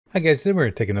Hi guys, today we're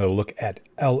going to take another look at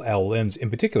LLMs, in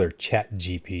particular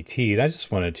ChatGPT. And I just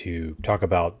wanted to talk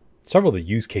about several of the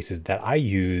use cases that I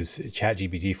use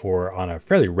ChatGPT for on a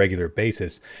fairly regular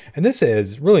basis. And this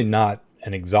is really not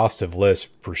an exhaustive list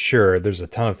for sure. There's a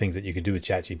ton of things that you can do with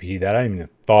ChatGPT that I haven't even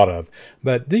thought of,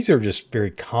 but these are just very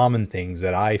common things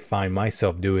that I find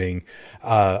myself doing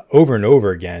over and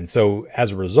over again. So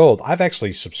as a result, I've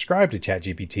actually subscribed to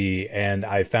ChatGPT, and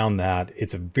I found that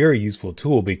it's a very useful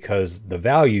tool because the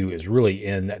value is really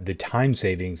in the time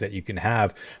savings that you can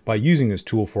have by using this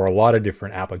tool for a lot of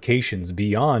different applications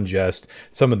beyond just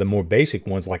some of the more basic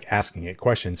ones like asking it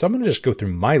questions. So I'm going to just go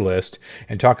through my list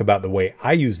and talk about the way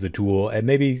I use the tool, and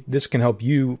maybe this can help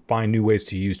you find new ways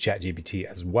to use ChatGPT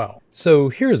as well. So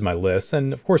here's my list,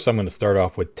 and of course I'm going to start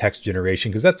off with text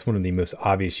generation because that's one of the most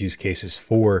obvious use cases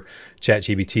for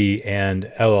ChatGPT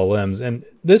and LLMs, and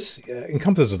this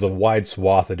encompasses a wide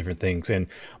swath of different things. And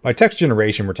by text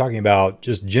generation, we're talking about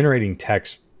just generating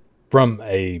text from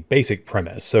a basic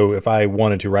premise. So if I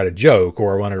wanted to write a joke,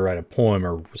 or I wanted to write a poem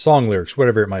or song lyrics,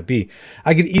 whatever it might be,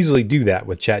 I could easily do that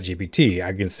with ChatGPT.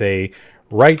 I can say,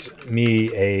 write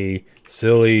me a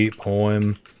silly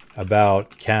poem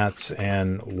about cats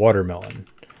and watermelon.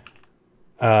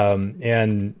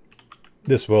 And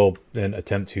this will then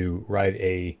attempt to write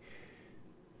a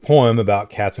poem about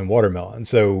cats and watermelon.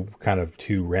 So kind of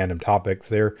two random topics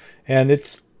there. And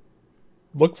it's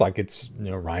looks like it's,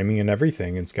 rhyming and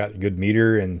everything. It's got good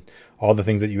meter and all the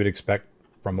things that you would expect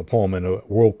from a poem. In a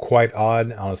world quite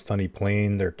odd, on a sunny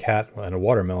plain, their cat and a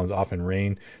watermelons often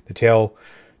reign. The tale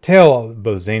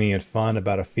both zany and fun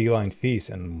about a feline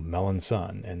feast and melon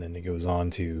sun. And then it goes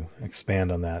on to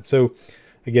expand on that. So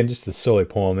again, just a silly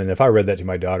poem. And if I read that to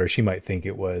my daughter, she might think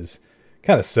it was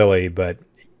kind of silly, but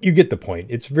you get the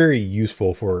point. It's very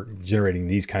useful for generating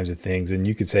these kinds of things. And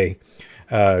you could say,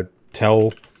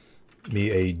 tell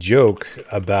me a joke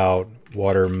about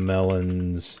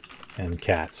watermelons and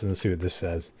cats. And let's see what this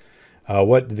says.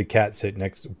 What did the cat sit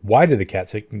next? Why did the cat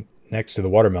sit next to the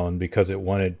watermelon? Because it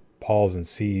wanted pause and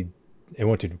seed. It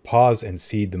wanted to pause and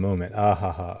seed the moment. Ah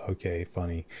ha ha. Okay,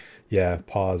 funny. Yeah,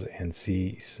 pause and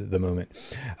seize the moment.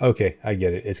 Okay, I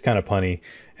get it. It's kind of punny,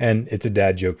 and it's a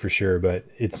dad joke for sure. But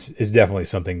it's definitely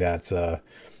something that's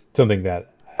something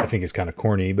that I think is kind of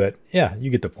corny. But yeah, you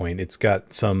get the point. It's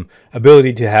got some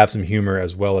ability to have some humor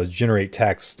as well as generate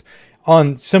text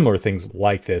on similar things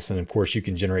like this. And of course, you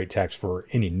can generate text for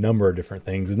any number of different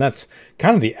things. And that's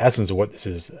kind of the essence of what this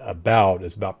is about.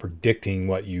 It's about predicting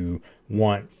what you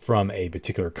want from a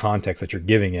particular context that you're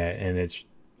giving it. And it's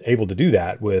able to do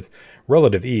that with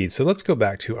relative ease. So let's go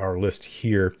back to our list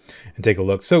here and take a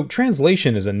look. So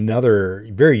translation is another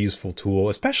very useful tool,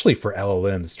 especially for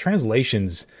LLMs.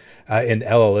 Translations in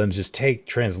LLMs just take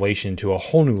translation to a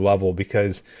whole new level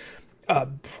because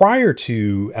prior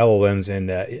to LLMs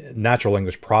and natural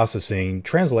language processing,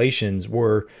 translations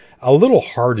were a little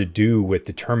hard to do with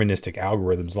deterministic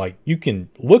algorithms. Like, you can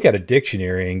look at a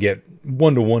dictionary and get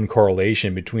one-to-one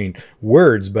correlation between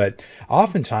words, but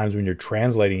oftentimes when you're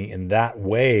translating in that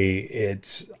way,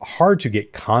 it's hard to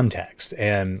get context,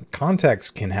 and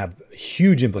context can have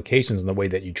huge implications in the way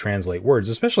that you translate words,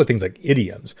 especially things like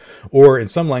idioms, or in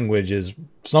some languages,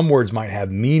 some words might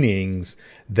have meanings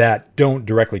that don't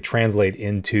directly translate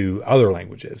into other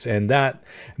languages, and that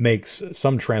makes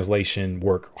some translation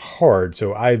work hard.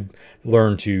 So I've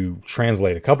learned to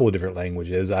translate a couple of different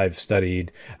languages. I've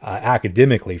studied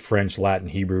academically French, Latin,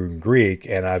 Hebrew, and Greek,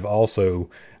 and I've also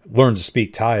learned to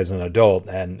speak Thai as an adult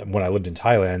and when I lived in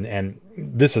Thailand. And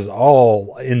this is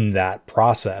all in that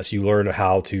process. You learn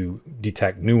how to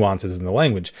detect nuances in the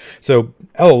language. So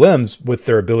LLMs, with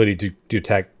their ability to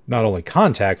detect not only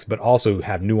context, but also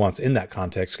have nuance in that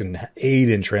context, can aid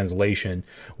in translation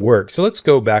work. So let's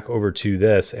go back over to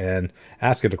this and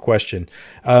ask it a question.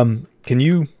 Can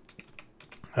you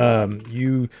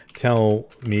tell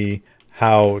me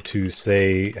how to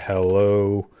say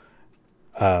hello?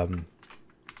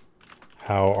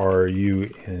 How are you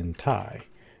in Thai?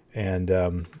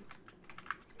 And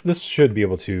this should be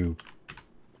able to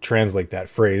translate that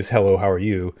phrase, hello, how are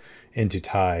you, into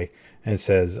Thai. And it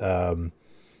says,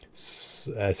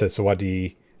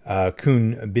 Sawadi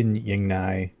kun bin yang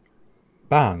nai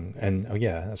bang. And oh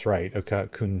yeah, that's right. Okay,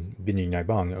 kun bin yang nai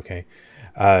bang. Okay.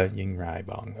 Yang rai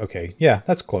bang. Okay. Yeah,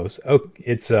 that's close. Oh,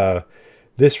 it's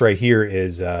this right here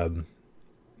is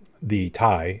the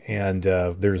Thai, and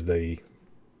there's the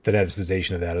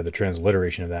phoneticization of that, or the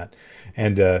transliteration of that,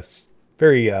 and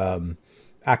very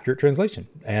accurate translation.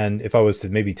 And if I was to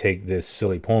maybe take this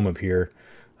silly poem up here,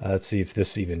 let's see if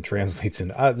this even translates in.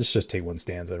 Let's just take one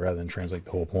stanza rather than translate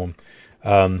the whole poem.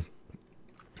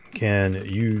 Can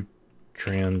you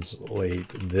translate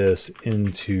this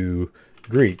into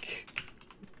Greek.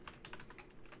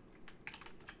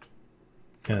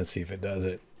 And let's see if it does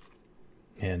it.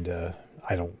 And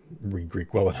I don't read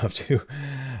Greek well enough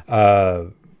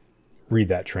to read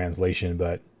that translation,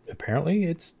 but apparently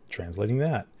it's translating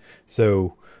that.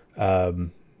 So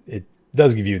it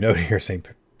does give you a note here saying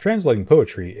translating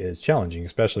poetry is challenging,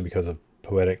 especially because of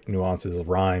poetic nuances of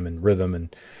rhyme and rhythm,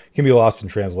 and can be lost in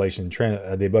translation.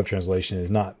 The above translation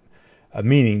is not a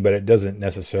meaning, but it doesn't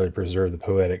necessarily preserve the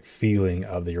poetic feeling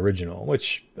of the original,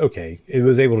 which, okay, it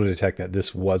was able to detect that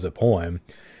this was a poem,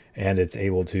 and it's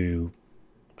able to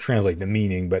translate the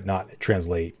meaning, but not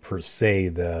translate per se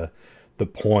the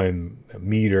poem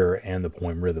meter and the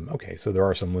poem rhythm. Okay, so there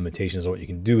are some limitations on what you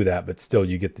can do with that, but still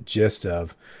you get the gist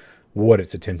of what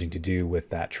it's attempting to do with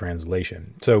that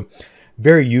translation. So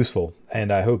very useful, and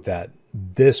I hope that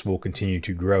this will continue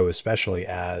to grow, especially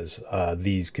as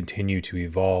these continue to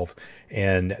evolve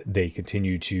and they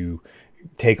continue to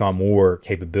take on more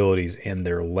capabilities in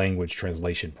their language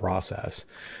translation process.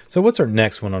 So what's our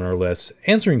next one on our list?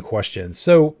 Answering questions.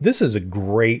 So this is a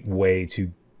great way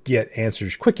to get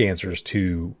answers, quick answers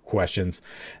to questions.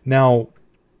 Now,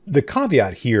 the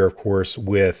caveat here, of course,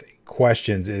 with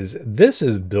questions is this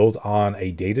is built on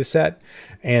a data set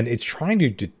and it's trying to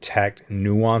detect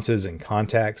nuances and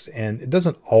context, and it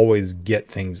doesn't always get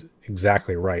things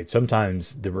exactly right.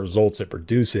 Sometimes the results it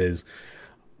produces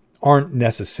aren't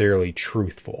necessarily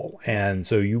truthful. And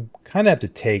so you kind of have to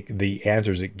take the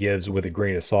answers it gives with a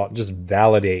grain of salt and just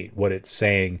validate what it's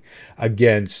saying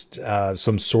against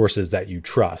some sources that you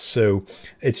trust. So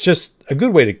it's just a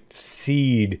good way to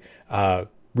seed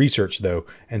research, though.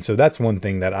 And so that's one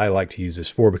thing that I like to use this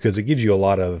for, because it gives you a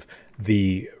lot of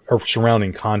the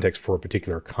surrounding context for a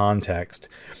particular context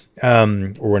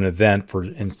or an event, for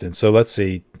instance. So let's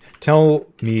see, tell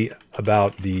me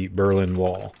about the Berlin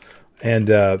Wall. And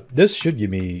this should give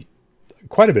me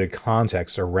quite a bit of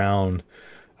context around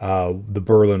the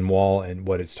Berlin Wall and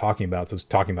what it's talking about. So it's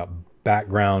talking about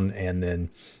background, and then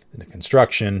the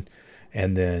construction,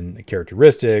 and then the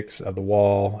characteristics of the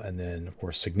wall, and then, of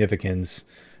course, significance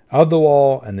of the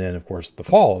wall, and then, of course, the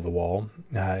fall of the wall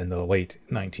in the late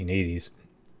 1980s.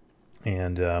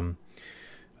 And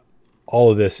all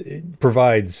of this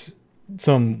provides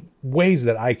some ways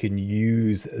that I can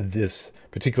use this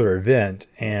particular event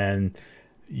and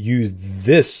use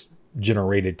this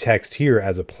generated text here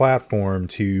as a platform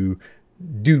to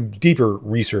do deeper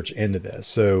research into this.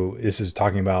 So this is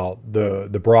talking about the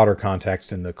broader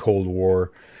context in the Cold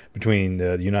War between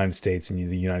the United States and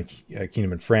the United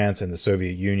Kingdom and France and the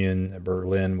Soviet Union.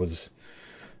 Berlin was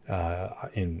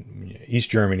in East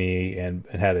Germany and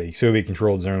had a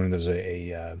Soviet-controlled zone. There's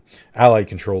a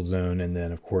Allied-controlled zone, and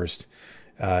then, of course,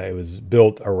 it was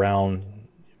built around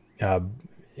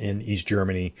in East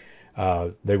Germany.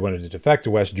 They wanted to defect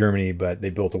to West Germany, but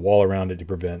they built a wall around it to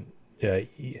prevent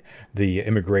the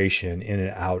immigration in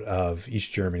and out of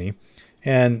East Germany.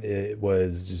 And it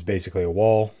was just basically a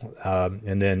wall.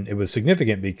 And then it was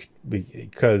significant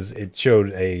because it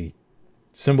showed a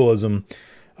symbolism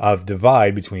of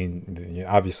divide between,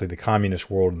 obviously, the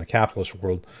communist world and the capitalist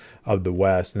world of the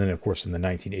West. And then, of course, in the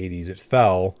 1980s, it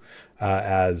fell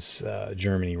as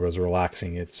Germany was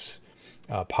relaxing its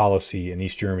policy in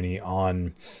East Germany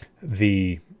on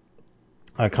the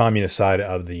communist side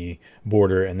of the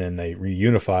border, and then they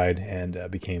reunified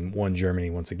and became one Germany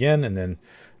once again. And then,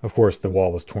 of course, the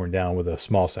wall was torn down with a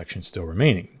small section still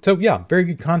remaining. So, yeah, very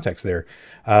good context there.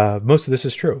 Most of this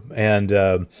is true.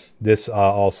 And this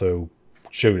also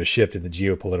showed a shift in the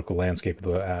geopolitical landscape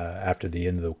after the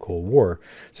end of the Cold War.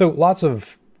 So lots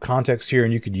of context here,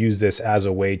 and you could use this as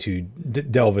a way to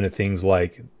delve into things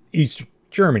like East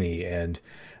Germany and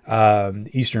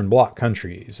Eastern Bloc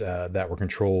countries that were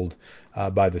controlled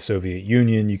by the Soviet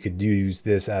Union. You could use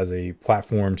this as a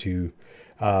platform to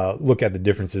look at the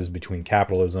differences between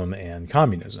capitalism and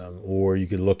communism, or you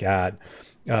could look at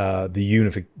the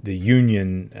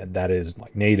union that is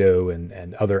like NATO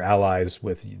and other allies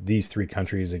with these three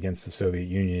countries against the Soviet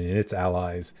Union and its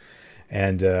allies,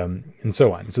 and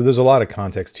so on. So there's a lot of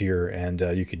context here, and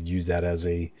you could use that as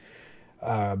a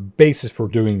basis for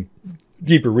doing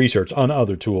deeper research on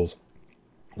other tools.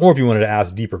 Or if you wanted to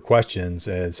ask deeper questions,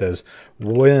 it says,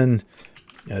 when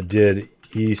did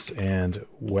East and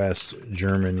West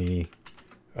Germany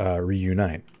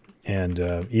reunite? And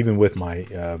even with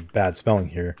my bad spelling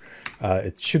here,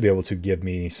 it should be able to give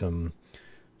me some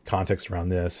context around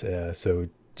this. So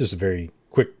just a very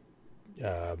quick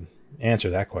answer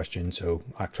that question. So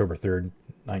October 3rd,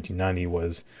 1990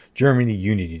 was Germany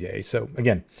Unity Day. So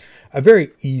again, a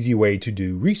very easy way to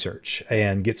do research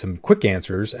and get some quick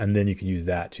answers, and then you can use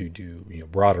that to do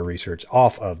broader research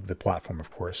off of the platform, of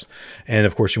course. And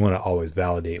of course, you want to always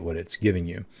validate what it's giving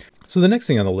you. So the next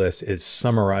thing on the list is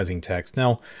summarizing text.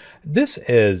 Now, this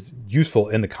is useful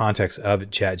in the context of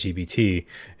ChatGPT,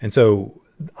 and so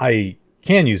I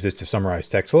can use this to summarize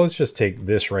text. So let's just take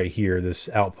this right here, this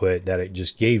output that it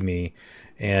just gave me,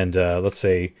 and let's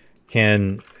say,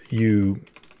 can you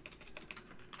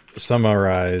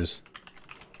summarize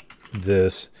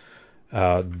this,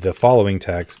 the following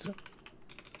text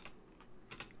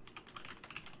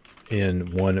in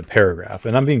one paragraph?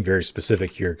 And I'm being very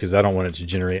specific here because I don't want it to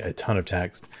generate a ton of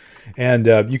text. And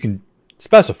you can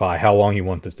specify how long you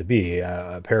want this to be.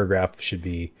 A paragraph should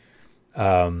be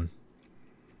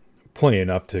plenty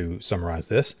enough to summarize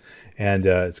this. And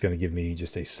it's going to give me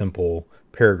just a simple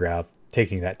paragraph,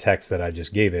 taking that text that I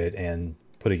just gave it and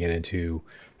putting it into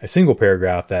a single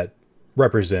paragraph that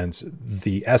represents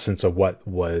the essence of what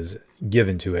was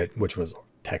given to it, which was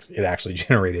text it actually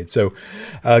generated. So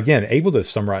again, able to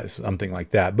summarize something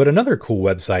like that. But another cool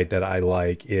website that I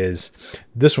like is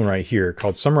this one right here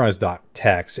called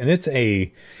summarize.text. And it's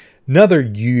another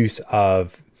use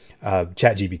of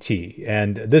ChatGPT.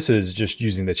 And this is just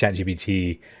using the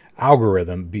ChatGPT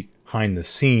algorithm behind the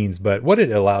scenes. But what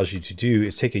it allows you to do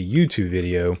is take a YouTube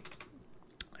video,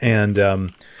 and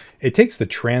it takes the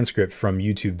transcript from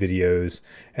YouTube videos.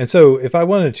 And so if I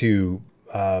wanted to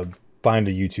find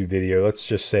a YouTube video, let's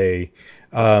just say,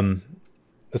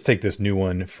 let's take this new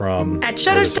one from,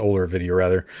 this older video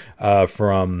rather,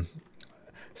 from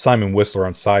Simon Whistler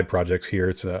on Side Projects here.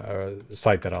 It's a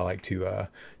site that I like to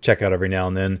check out every now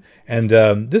and then. And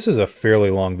this is a fairly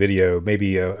long video,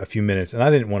 maybe a few minutes, and I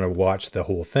didn't want to watch the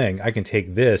whole thing. I can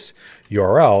take this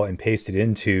URL and paste it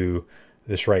into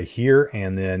this right here,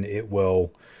 and then it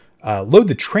will load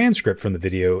the transcript from the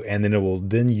video, and then it will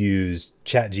then use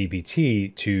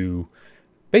ChatGPT to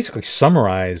basically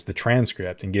summarize the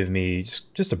transcript and give me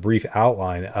just a brief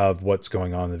outline of what's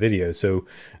going on in the video. So,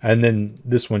 and then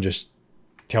this one just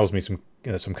tells me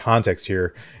some context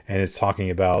here, and it's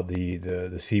talking about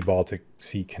the Sea Baltic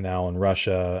Sea Canal in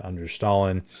Russia under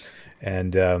Stalin,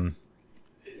 and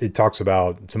it talks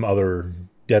about some other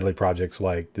deadly projects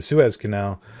like the Suez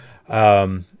Canal,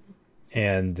 and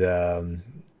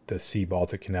the Sea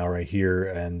Baltic Canal right here,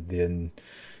 and then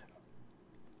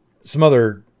some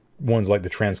other ones like the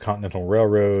Transcontinental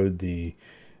Railroad, the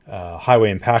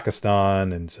highway in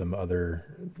Pakistan, and some other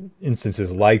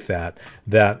instances like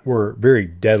that were very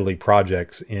deadly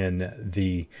projects in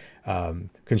the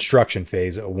construction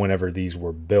phase whenever these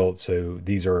were built. So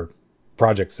these are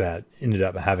projects that ended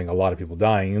up having a lot of people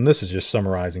dying, and this is just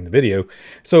summarizing the video.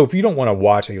 So if you don't want to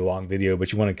watch a long video,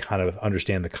 but you want to kind of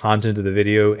understand the content of the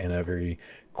video in a very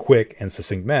quick and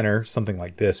succinct manner, something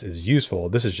like this is useful.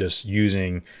 This is just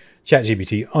using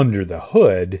ChatGPT under the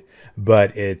hood,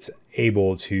 but it's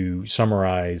able to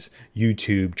summarize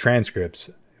YouTube transcripts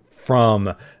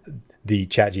from the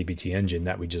ChatGPT engine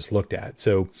that we just looked at.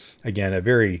 So again, a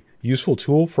very useful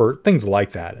tool for things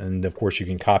like that. And of course, you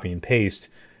can copy and paste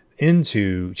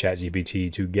into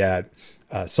ChatGPT to get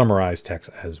summarized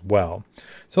text as well.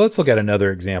 So let's look at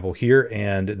another example here,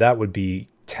 and that would be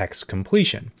text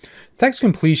completion. Text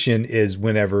completion is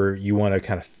whenever you want to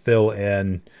kind of fill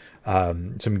in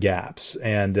some gaps.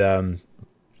 And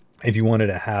if you wanted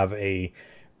to have a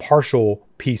partial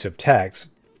piece of text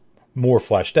more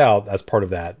fleshed out as part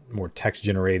of that more text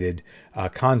generated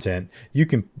content, you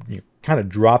can kind of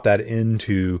drop that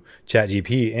into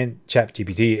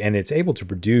ChatGPT, and it's able to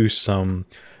produce some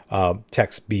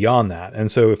text beyond that.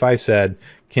 And so if I said,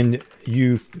 can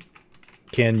you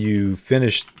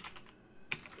finish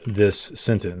this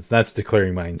sentence? That's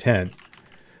declaring my intent.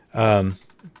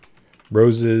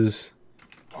 Roses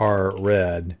are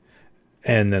red.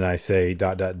 And then I say ...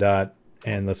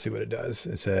 and let's see what it does.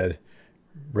 It said,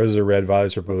 roses are red,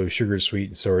 violets are blue, sugar is sweet,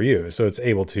 and so are you. So it's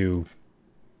able to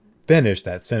finish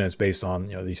that sentence based on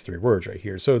these three words right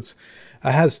here. So it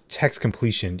has text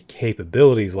completion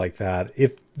capabilities like that.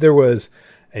 If there was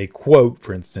a quote,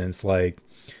 for instance, like,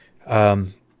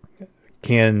 can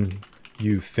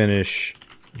you finish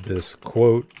this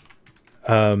quote,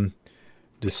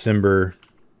 December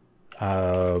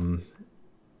 9th,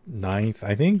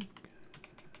 I think.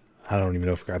 I don't even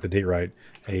know if I got the date right.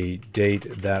 A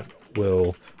date that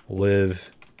will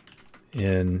live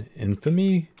in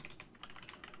infamy,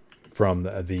 from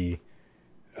the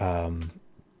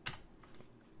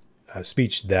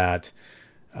speech that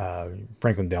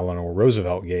Franklin Delano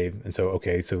Roosevelt gave. And so,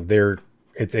 okay, so there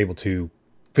it's able to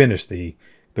finish the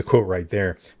the quote right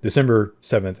there, December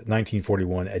 7th,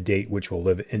 1941, a date which will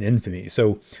live in infamy.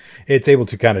 So it's able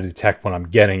to kind of detect what I'm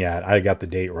getting at. I got the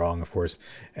date wrong, of course,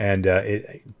 and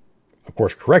it, of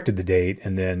course, corrected the date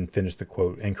and then finished the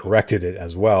quote and corrected it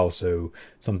as well. So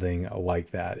something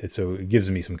like that. So it gives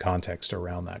me some context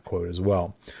around that quote as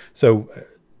well. So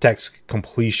text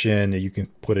completion, you can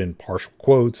put in partial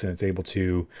quotes, and it's able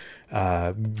to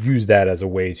use that as a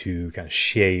way to kind of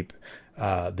shape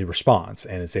the response,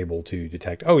 and it's able to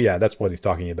detect, oh yeah, that's what he's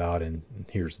talking about, and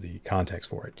here's the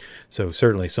context for it. So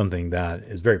certainly something that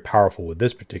is very powerful with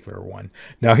this particular one.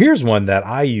 Now here's one that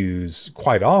I use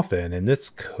quite often, and that's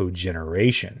code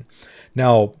generation.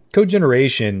 Now code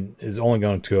generation is only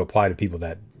going to apply to people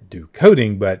that do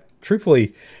coding, but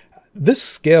truthfully, this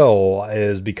skill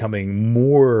is becoming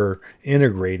more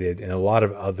integrated in a lot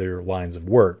of other lines of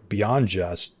work beyond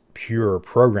just pure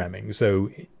programming.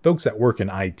 So folks that work in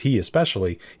IT,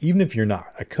 especially, even if you're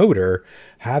not a coder,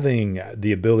 having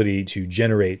the ability to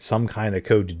generate some kind of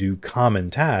code to do common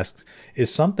tasks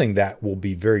is something that will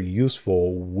be very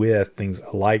useful with things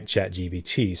like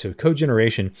ChatGPT. So code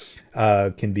generation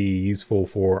can be useful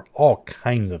for all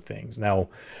kinds of things. Now,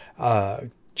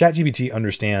 ChatGPT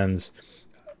understands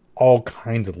all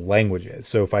kinds of languages.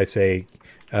 So if I say,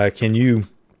 can you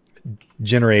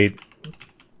generate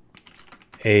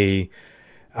a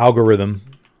algorithm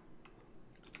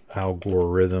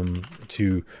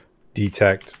to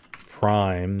detect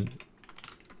prime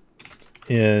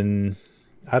in,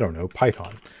 I don't know,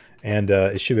 Python, and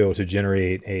it should be able to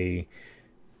generate a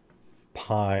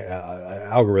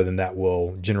algorithm that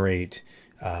will generate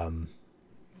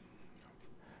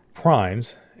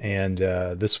primes, and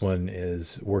this one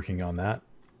is working on that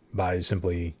by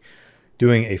simply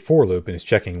doing a for loop, and it's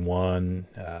checking one,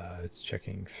 it's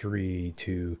checking 3,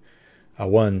 2,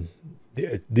 1,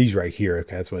 these right here.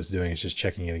 Okay, that's what it's doing. It's just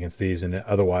checking it against these, and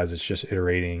otherwise it's just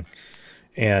iterating,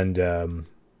 and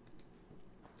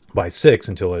by 6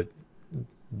 until it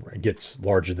gets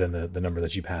larger than the number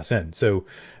that you pass in. So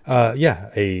yeah,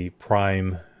 a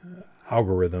prime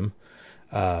algorithm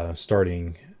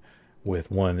starting with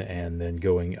 1 and then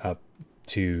going up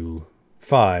to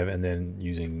 5 and then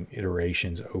using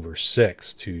iterations over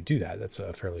 6 to do that. That's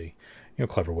a fairly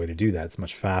clever way to do that. It's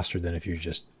much faster than if you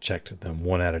just checked them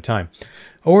one at a time.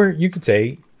 Or you could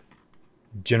say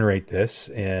generate this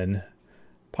in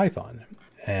Python,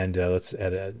 and let's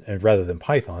edit, and rather than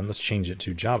Python, let's change it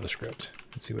to JavaScript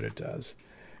and see what it does.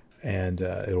 And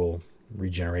it'll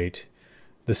regenerate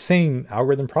the same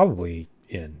algorithm probably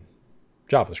in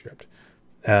JavaScript.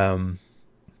 And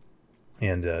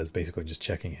it's basically just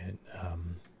checking it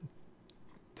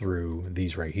through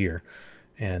these right here,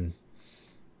 and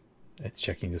it's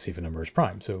checking to see if a number is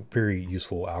prime. So very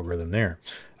useful algorithm there,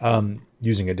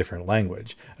 using a different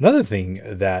language. Another thing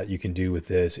that you can do with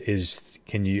this is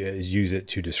use it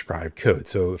to describe code.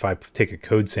 So if I take a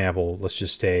code sample, let's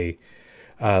just take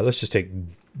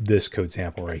this code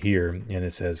sample right here, and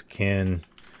it says, can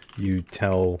you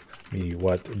tell me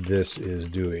what this is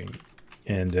doing?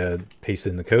 And paste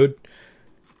it in the code.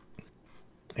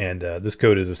 And this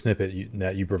code is a snippet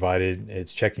that you provided.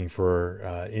 It's checking for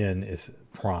in is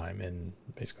prime and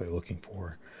basically looking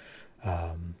for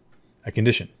a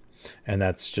condition. And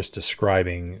that's just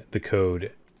describing the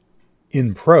code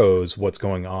in prose, what's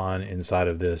going on inside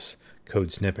of this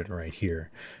code snippet right here.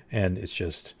 And it's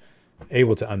just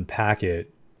able to unpack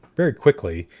it very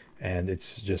quickly, and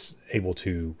it's just able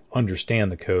to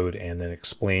understand the code and then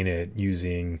explain it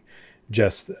using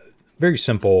just very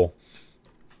simple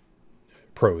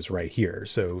prose right here.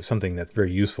 So something that's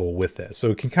very useful with this.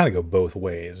 So it can kind of go both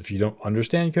ways. If you don't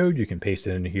understand code, you can paste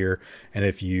it into here, and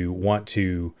if you want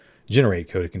to generate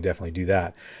code, it can definitely do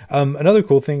that. Another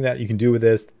cool thing that you can do with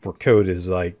this for code is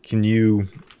like, can you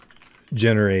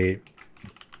generate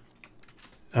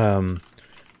some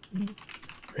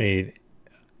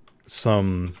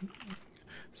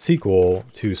SQL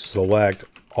to select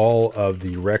all of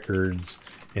the records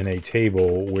in a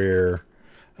table where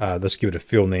let's give it a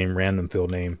field name, random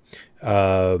field name,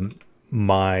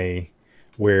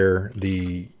 where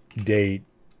the date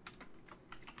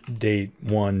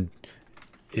 1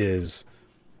 is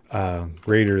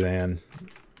greater than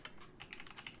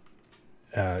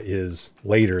is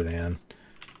later than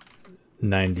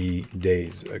 90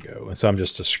 days ago. And so I'm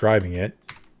just describing it,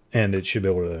 and it should be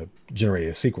able to generate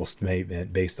a SQL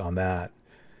statement based on that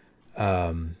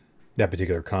that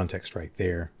particular context right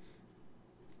there.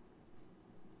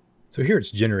 So here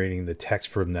it's generating the text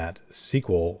from that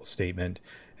SQL statement,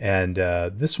 and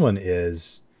this one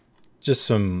is just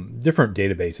some different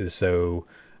databases. So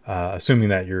assuming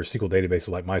that your SQL database is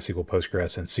like MySQL,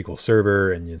 Postgres, and SQL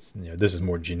Server, and it's, this is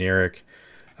more generic.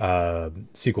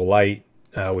 SQLite,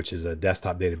 which is a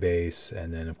desktop database,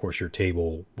 and then of course your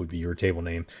table would be your table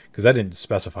name, because I didn't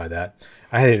specify that.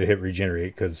 I had to hit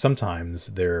regenerate because sometimes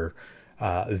the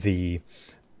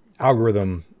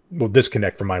algorithm will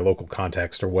disconnect from my local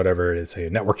context or whatever it is, say a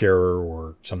network error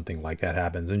or something like that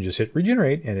happens, and just hit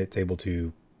regenerate and it's able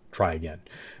to try again.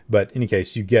 But in any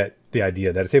case, you get the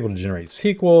idea that it's able to generate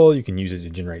SQL. You can use it to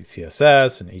generate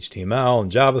CSS and HTML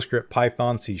and JavaScript,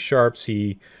 Python, C#,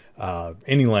 C,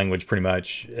 any language pretty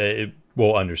much. It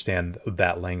will understand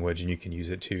that language, and you can use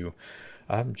it to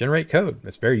generate code.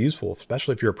 It's very useful,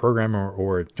 especially if you're a programmer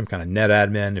or some kind of net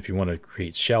admin. If you want to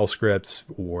create shell scripts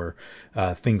or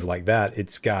things like that,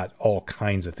 it's got all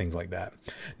kinds of things like that.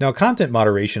 Now, content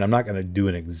moderation, I'm not going to do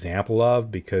an example of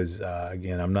because,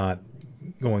 again, I'm not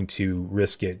going to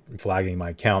risk it flagging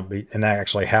my account. And I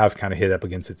actually have kind of hit up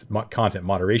against its content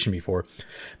moderation before,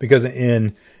 because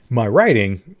in my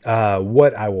writing,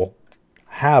 what I will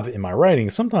have in my writing,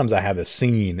 sometimes I have a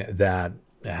scene that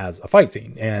has a fight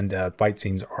scene, and fight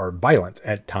scenes are violent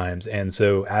at times. And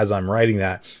so as I'm writing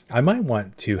that, I might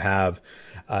want to have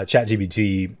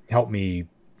ChatGPT help me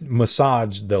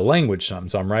massage the language some.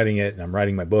 So I'm writing it, and I'm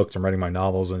writing my books, I'm writing my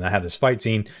novels, and I have this fight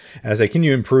scene, and I say, can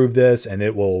you improve this? And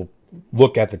it will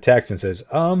look at the text and says,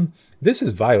 this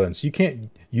is violence. You can't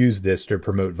use this to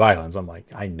promote violence. I'm like,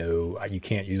 I know you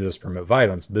can't use this to promote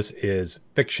violence. This is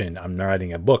fiction. I'm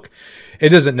writing a book. It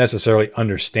doesn't necessarily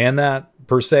understand that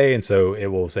per se. And so it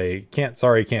will say, can't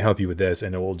help you with this.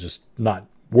 And it will just not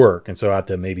work. And so I have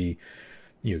to maybe,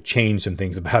 change some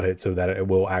things about it so that it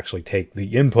will actually take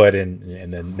the input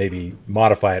and then maybe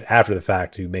modify it after the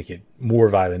fact to make it more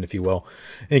violent, if you will.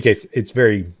 In any case, it's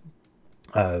very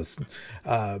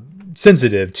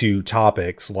sensitive to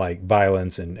topics like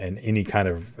violence and any kind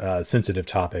of sensitive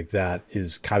topic that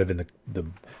is kind of in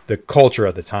the culture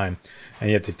at the time, and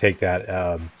you have to take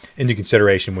that into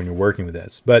consideration when you're working with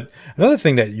this. But another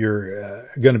thing that you're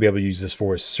going to be able to use this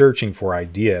for is searching for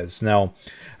ideas. Now,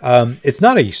 it's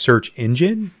not a search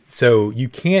engine, so you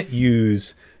can't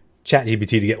use ChatGPT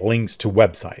to get links to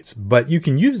websites, but you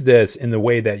can use this in the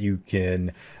way that you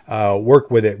can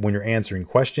work with it when you're answering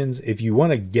questions. If you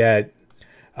want to get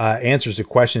answers to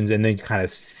questions and then kind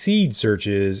of seed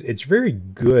searches, it's very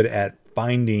good at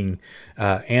finding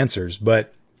answers,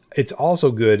 but it's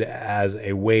also good as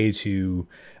a way to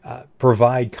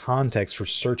provide context for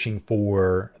searching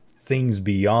for things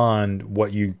beyond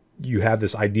what you have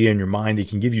this idea in your mind. It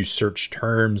can give you search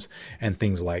terms and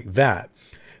things like that.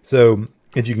 So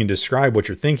if you can describe what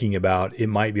you're thinking about, it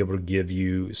might be able to give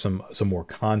you some more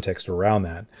context around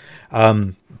that.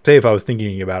 Say if I was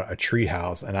thinking about a tree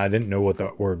house and I didn't know what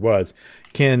the word was,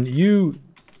 can you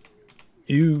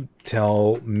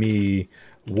tell me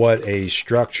what a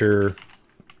structure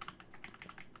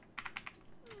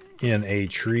in a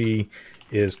tree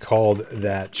is called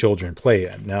that children play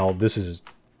in? Now, this is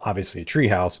obviously a tree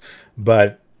house,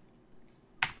 but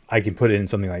I can put it in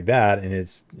something like that,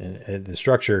 and the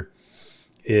structure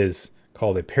is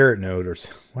called a parrot node, or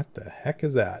what the heck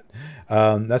is that?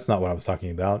 That's not what I was talking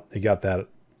about. They got that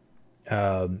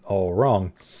all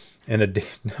wrong. And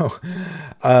no,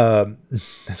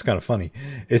 that's kind of funny.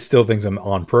 It still thinks I'm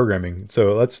on programming.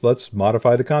 So let's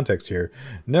modify the context here.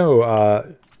 No,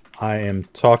 I am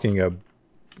talking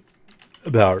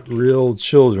about real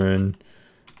children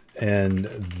and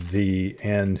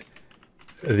the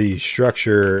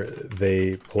structure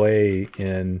they play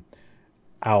in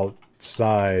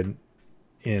outside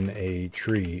in a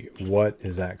tree. What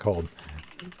is that called?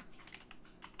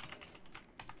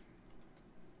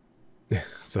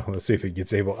 So let's see if it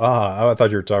gets able. I thought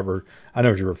you were talking. I know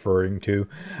what you're referring to.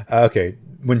 Okay,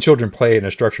 when children play in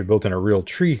a structure built in a real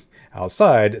tree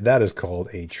outside, that is called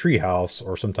a tree house,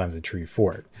 or sometimes a tree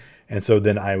fort. And so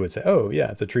then I would say, oh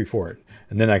yeah, it's a tree fort.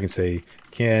 And then I can say,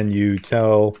 can you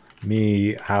tell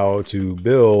me how to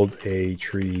build a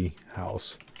tree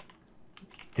house?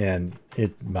 And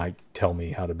it might tell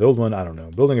me how to build one. I don't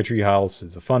know. Building a tree house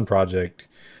is a fun project.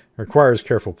 It requires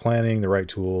careful planning, the right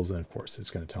tools, and of course it's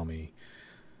going to tell me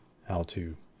how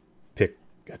to pick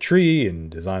a tree and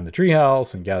design the tree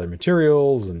house and gather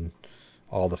materials and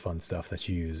all the fun stuff that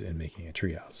you use in making a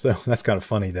tree house. So that's kind of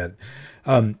funny that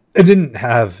it didn't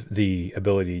have the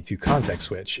ability to context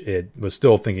switch. It was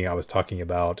still thinking I was talking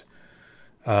about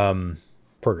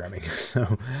programming.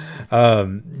 So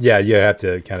yeah, you have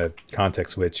to kind of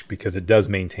context switch because it does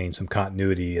maintain some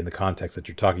continuity in the context that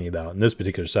you're talking about. And this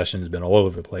particular session has been all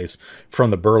over the place,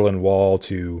 from the Berlin Wall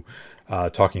to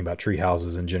talking about tree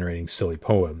houses and generating silly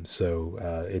poems.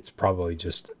 So it's probably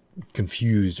just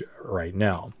confused right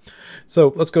now.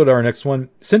 So let's go to our next one,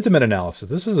 sentiment analysis.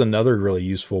 This is another really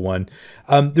useful one.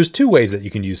 There's two ways that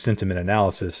you can use sentiment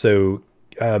analysis. So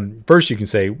first you can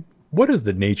say, what is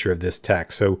the nature of this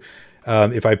text? So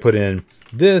if I put in,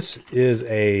 this is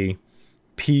a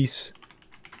piece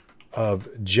of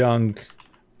junk,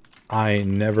 I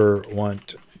never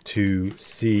want to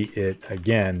see it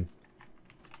again.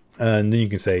 And then you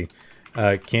can say,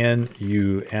 can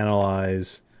you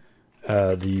analyze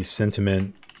the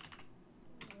sentiment,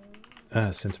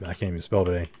 I can't even spell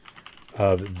today,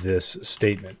 of this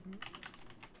statement.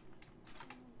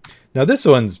 Now this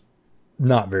one's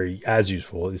not very as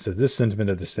useful. It says this sentiment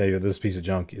of the state of this piece of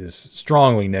junk is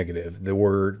strongly negative.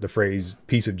 The phrase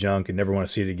piece of junk and never want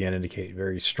to see it again indicate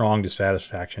very strong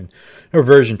dissatisfaction or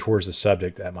aversion towards the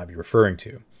subject that might be referring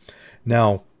to.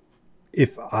 Now,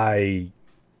 if I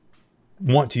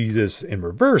want to use this in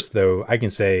reverse, though, I can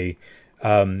say,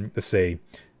 let's say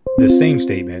the same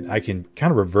statement, I can kind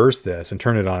of reverse this and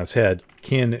turn it on its head.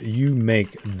 Can you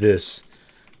make this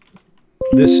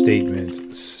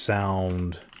statement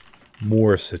sound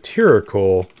more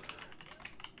satirical?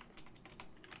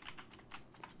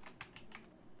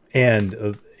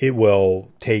 And it will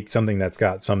take something that's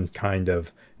got some kind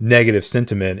of negative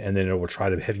sentiment, and then it will try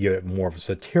to give it more of a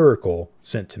satirical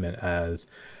sentiment as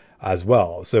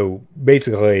well. So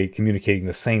basically communicating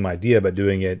the same idea, but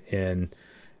doing it in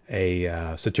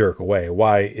a satirical way.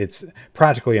 Why it's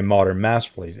practically a modern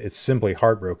masterpiece. It's simply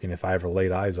heartbroken if I ever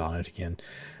laid eyes on it again.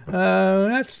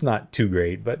 That's not too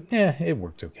great, but it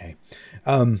worked okay.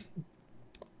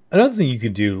 Another thing you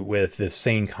could do with this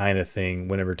same kind of thing,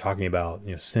 whenever talking about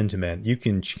sentiment, you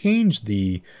can change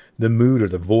the mood or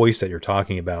the voice that you're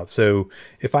talking about. So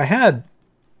if I had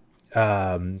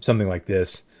something like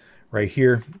this right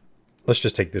here, let's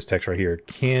just take this text right here.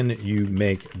 Can you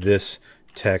make this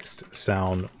text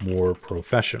sound more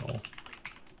professional?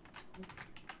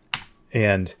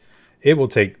 And it will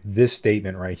take this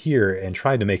statement right here and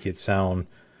try to make it sound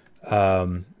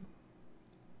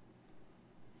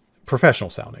professional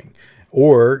sounding.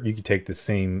 Or you could take the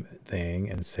same thing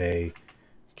and say,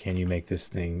 can you make this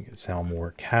thing sound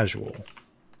more casual?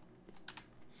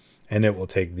 And it will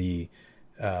take the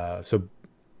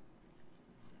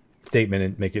statement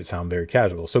and make it sound very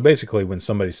casual. So basically, when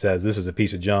somebody says this is a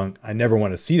piece of junk, I never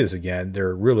want to see this again,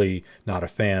 they're really not a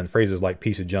fan. Phrases like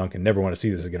piece of junk and never want to see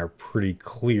this again are pretty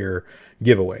clear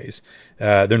giveaways.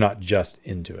 They're not just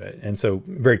into it. And so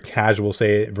very casual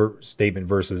statement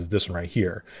versus this one right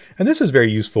here. And this is very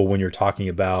useful when you're talking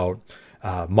about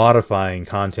modifying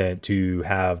content to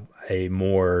have a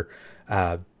more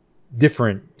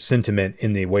different sentiment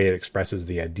in the way it expresses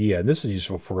the idea. And this is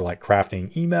useful for like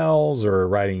crafting emails or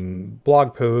writing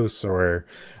blog posts or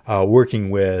working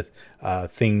with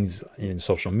things in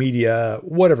social media,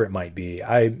 whatever it might be.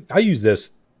 I use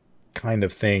this kind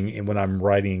of thing when I'm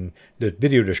writing the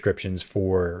video descriptions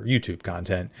for YouTube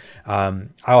content.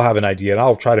 I'll have an idea and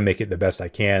I'll try to make it the best I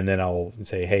can. Then I'll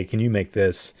say, hey, can you make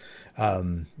this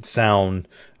sound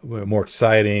more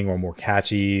exciting or more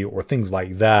catchy or things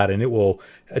like that? And it will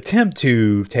attempt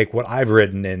to take what I've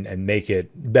written and make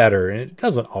it better. And it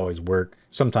doesn't always work.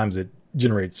 Sometimes it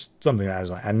generates something that I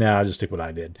was like, nah, I'll just stick what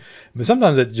I did. But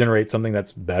sometimes it generates something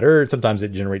that's better. Sometimes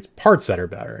it generates parts that are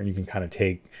better. And you can kind of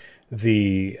take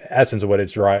the essence of what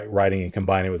it's writing and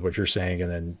combine it with what you're saying, and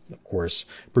then of course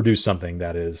produce something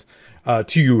that is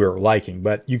to your liking.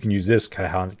 But you can use this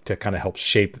to kind of help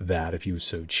shape that if you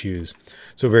so choose.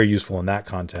 So very useful in that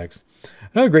context.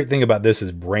 Another great thing about this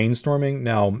is brainstorming.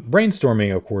 Now,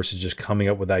 brainstorming, of course, is just coming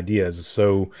up with ideas.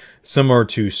 So similar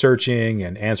to searching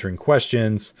and answering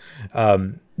questions,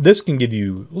 this can give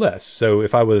you lists. So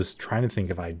if I was trying to think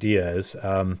of ideas,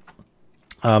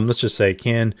 let's just say,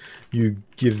 can you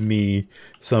give me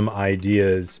some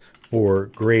ideas for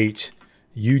great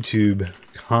YouTube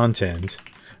content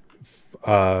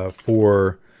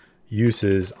for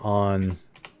uses on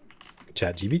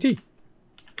ChatGPT?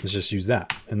 Let's just use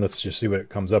that and let's just see what it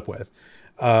comes up with.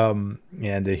 And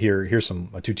here's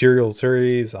a tutorial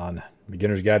series on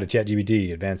beginner's guide to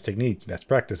ChatGPT, advanced techniques, best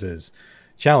practices,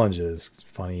 challenges,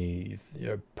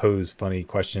 pose funny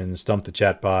questions, stump the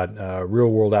chatbot, real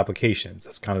world applications.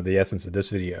 That's kind of the essence of this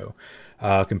video.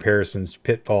 Comparisons,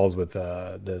 pitfalls with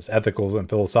this ethical and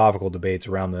philosophical debates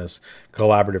around this,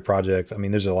 collaborative projects. I mean,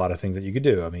 there's a lot of things that you could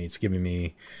do. I mean, it's giving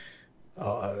me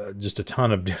just a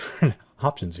ton of different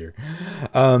options here.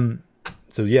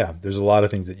 So yeah, there's a lot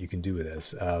of things that you can do with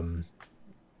this.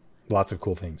 Lots of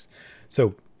cool things.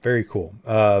 So very cool.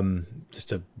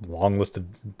 Just a long list of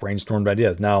brainstormed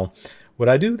ideas. Now, would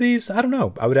I do these? I don't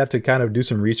know. I would have to kind of do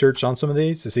some research on some of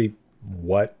these to see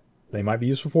what they might be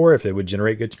useful for if they would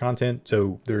generate good content.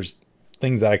 So there's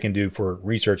things that I can do for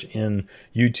research in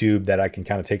YouTube that I can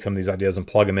kind of take some of these ideas and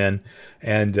plug them in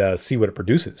and see what it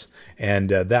produces. And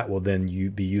that will then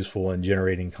be useful in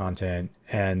generating content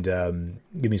and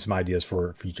give me some ideas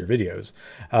for future videos.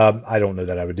 I don't know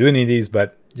that I would do any of these,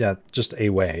 but yeah, just a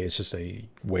way. It's just a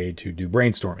way to do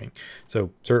brainstorming.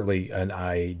 So certainly an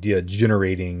idea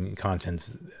generating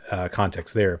context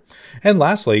there. And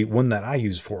lastly, one that I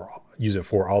use it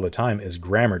for all the time is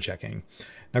grammar checking.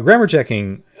 Now, grammar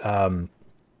checking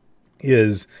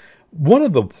is one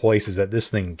of the places that this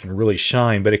thing can really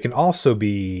shine, but it can also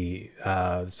be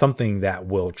something that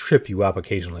will trip you up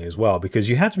occasionally as well, because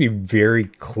you have to be very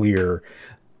clear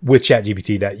with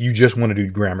ChatGPT that you just want to do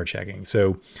grammar checking.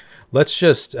 So let's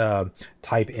just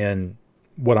type in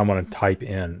what I want to type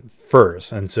in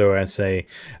first. And so I say,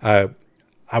 I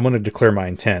want to declare my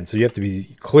intent. So you have to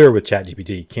be clear with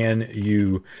ChatGPT. Can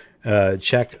you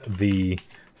check the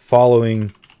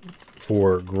following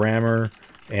for grammar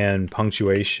and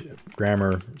punctuation,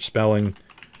 grammar, spelling,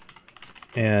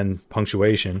 and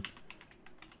punctuation,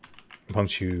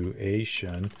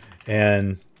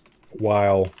 and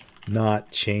while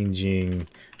not changing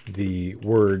the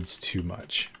words too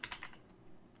much.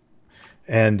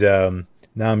 And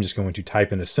now I'm just going to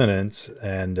type in a sentence,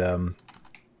 and I'm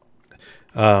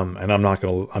not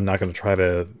gonna try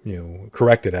to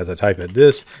correct it as I type it.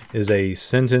 This is a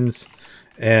sentence,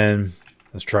 and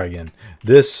let's try again.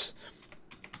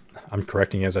 I'm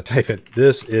correcting as I type it.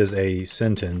 This is a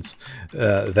sentence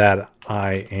that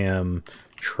I am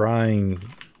trying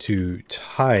to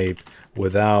type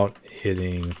without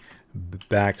hitting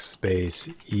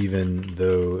backspace, even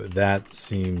though that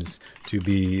seems to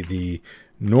be the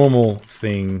normal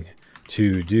thing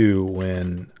to do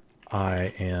when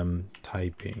I am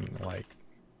typing like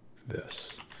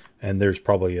this. And there's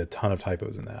probably a ton of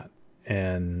typos in that.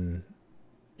 And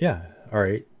yeah, all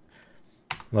right.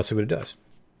 Let's see what it does.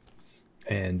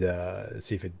 And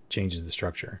see if it changes the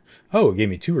structure. Oh, it gave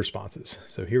me 2 responses.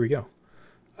 So here we go.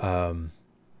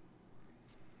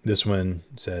 This one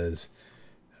says,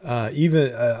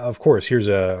 of course, here's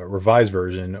a revised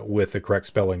version with the correct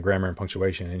spelling, grammar, and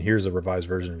punctuation. And here's a revised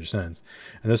version of your sentence.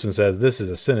 And this one says, this is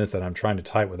a sentence that I'm trying to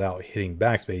type without hitting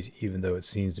backspace, even though it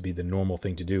seems to be the normal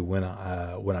thing to do when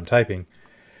I'm typing.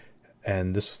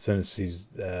 And this sentence is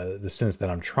the sentence that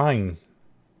I'm trying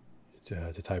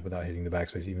to type without hitting the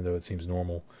backspace, even though it seems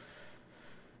normal.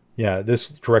 Yeah,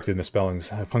 this corrected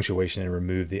misspellings, punctuation, and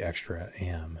removed the extra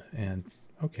am. And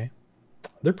okay,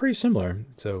 they're pretty similar.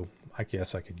 So I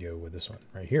guess I could go with this one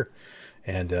right here.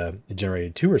 And it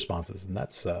generated 2 responses, and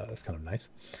that's kind of nice.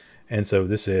 And so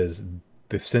this is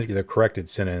the corrected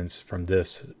sentence from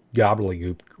this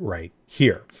gobbledygook right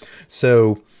here.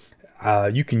 So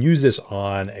you can use this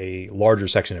on a larger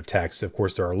section of text. Of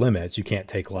course, there are limits. You can't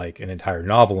take like an entire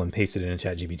novel and paste it in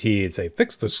ChatGPT and say,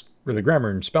 fix this for the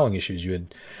grammar and spelling issues. You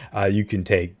can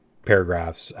take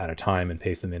paragraphs at a time and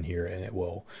paste them in here, and it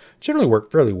will generally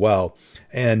work fairly well.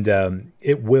 And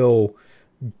it will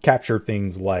capture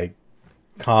things like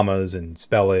commas and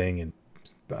spelling and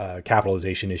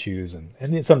capitalization issues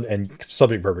and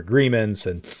subject verb agreements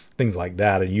and things like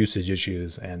that, and usage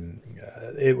issues. And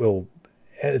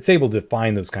it's able to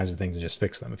find those kinds of things and just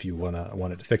fix them if you want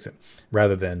it to fix it,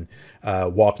 rather than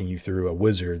walking you through a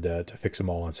wizard to fix them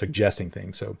all and suggesting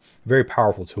things. So very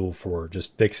powerful tool for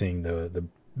just fixing the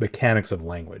mechanics of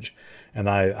language. And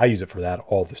I use it for that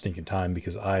all the stinking time,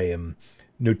 because I am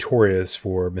notorious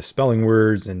for misspelling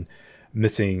words and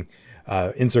inserting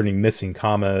missing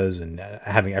commas and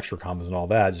having extra commas and all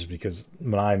that, just because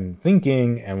when I'm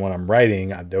thinking and when I'm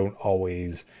writing, I don't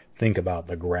always think about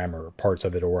the grammar parts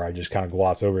of it, or I just kind of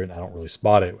gloss over it and I don't really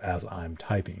spot it as I'm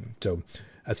typing. So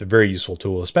that's a very useful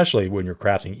tool, especially when you're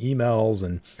crafting emails,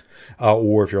 and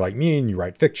or if you're like me and you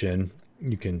write fiction,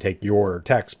 you can take your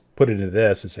text, put it into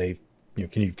this, and say,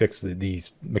 can you fix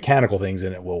these mechanical things,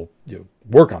 and it will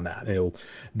work on that. And it'll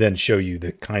then show you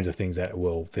the kinds of things that it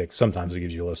will fix. Sometimes it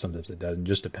gives you a list, sometimes it doesn't,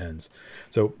 just depends.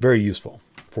 So very useful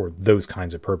for those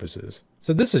kinds of purposes.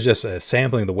 So this is just a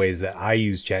sampling of the ways that I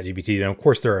use ChatGPT. And of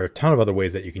course, there are a ton of other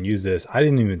ways that you can use this. I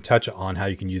didn't even touch on how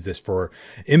you can use this for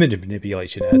image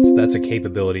manipulation. That's a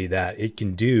capability that it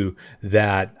can do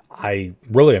that I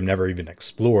really have never even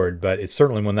explored, but it's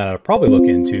certainly one that I'll probably look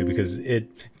into, because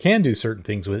it can do certain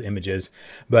things with images,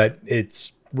 but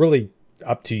it's really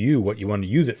up to you what you want to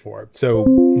use it for. So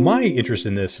my interest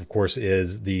in this, of course,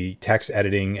 is the text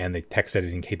editing and the text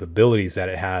editing capabilities that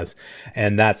it has.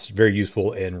 And that's very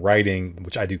useful in writing,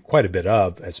 which I do quite a bit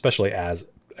of, especially as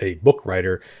a book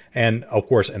writer. And of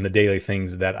course, in the daily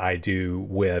things that I do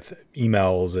with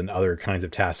emails and other kinds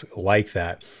of tasks like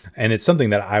that. And it's something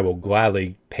that I will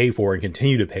gladly pay for and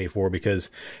continue to pay for, because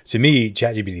to me,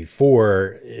 ChatGPT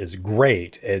 4 is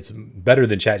great. It's better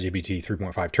than ChatGPT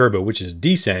 3.5 Turbo, which is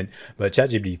decent, but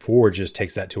ChatGPT 4 just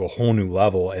takes that to a whole new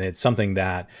level. And it's something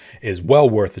that is well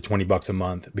worth the $20 a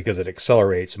month, because it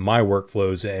accelerates my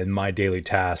workflows and my daily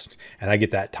tasks. And I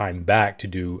get that time back to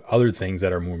do other things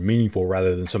that are more meaningful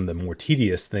rather than some of the more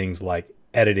tedious things like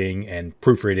editing and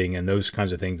proofreading and those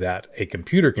kinds of things that a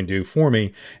computer can do for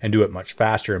me, and do it much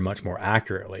faster and much more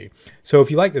accurately. So if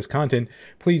you like this content,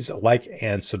 please like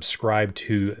and subscribe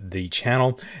to the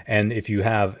channel. And if you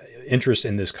have interest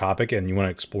in this topic and you want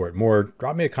to explore it more,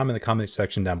 drop me a comment in the comment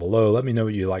section down below. Let me know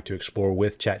what you'd like to explore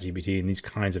with ChatGPT and these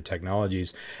kinds of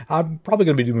technologies. I'm probably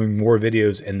going to be doing more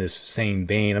videos in this same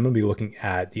vein. I'm going to be looking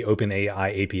at the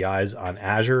OpenAI APIs on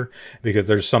Azure, because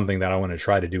there's something that I want to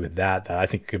try to do with that I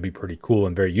think could be pretty cool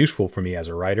and very useful for me as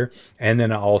a writer. And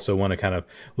then I also want to kind of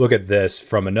look at this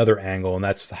from another angle, and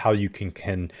that's how you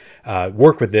can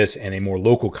work with this in a more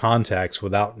local context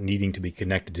without needing to be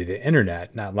connected to the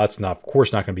internet. Now, that's not, of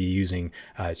course, not going to be using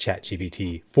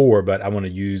ChatGPT 4, but I want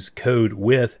to use code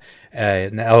with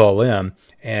an LLM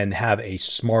and have a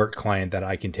smart client that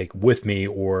I can take with me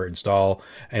or install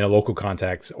in a local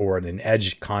context or in an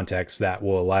edge context that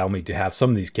will allow me to have some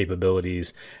of these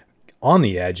capabilities on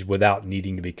the edge without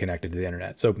needing to be connected to the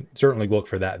internet. So certainly look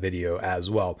for that video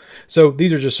as well. So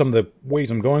these are just some of the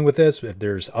ways I'm going with this. If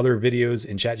there's other videos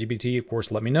in ChatGPT, of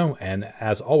course, let me know. And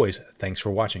as always, thanks for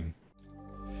watching.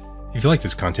 If you like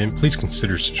this content, please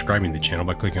consider subscribing to the channel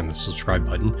by clicking on the subscribe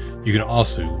button. You can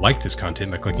also like this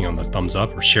content by clicking on the thumbs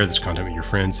up, or share this content with your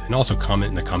friends, and also comment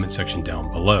in the comment section down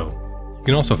below. You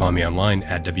can also find me online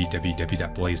at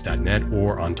www.blaze.net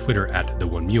or on Twitter at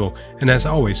 @theonemule. And as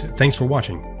always, thanks for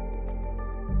watching.